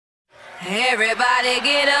Everybody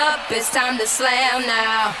get up, it's time to slam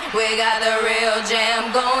now. We got the real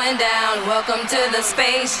jam going down. Welcome to the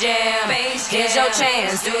Space Jam. Here's your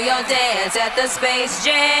chance, do your dance at the Space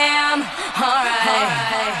Jam.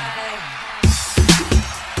 Alright.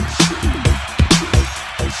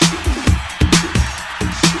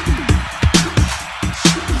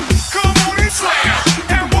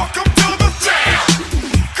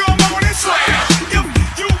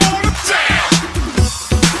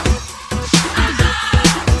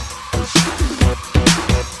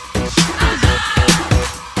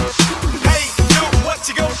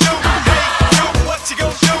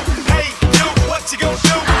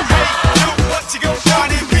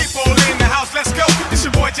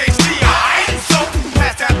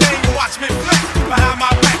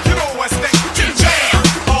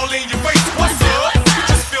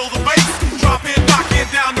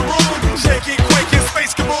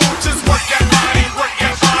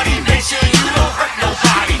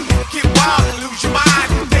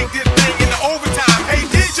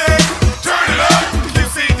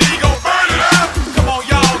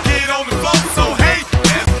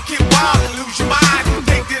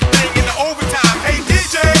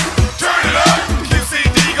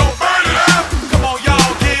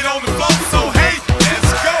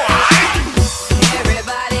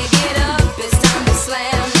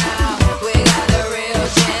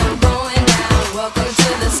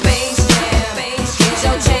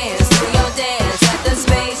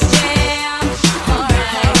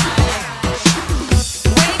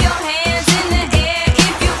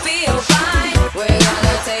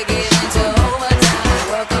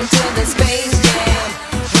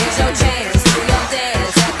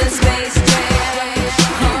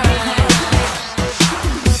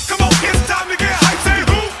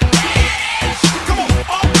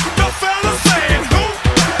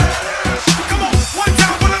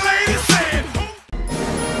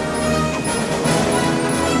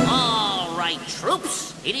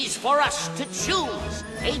 It is for us to choose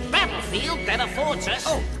a battlefield that affords us...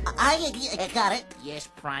 Oh, I got it. Yes,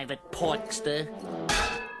 Private Porkster.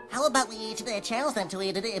 How about we challenge them to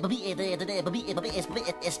a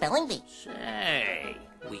spelling bee? Say,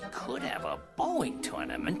 we could have a bowling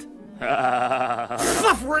tournament.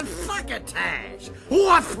 Suffering succotash!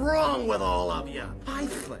 What's wrong with all of you? I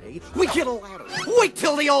say we get a ladder. Wait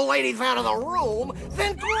till the old lady's out of the room,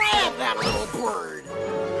 then grab that little bird.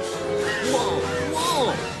 Whoa,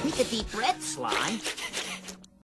 whoa! We could beat Brett, Sly.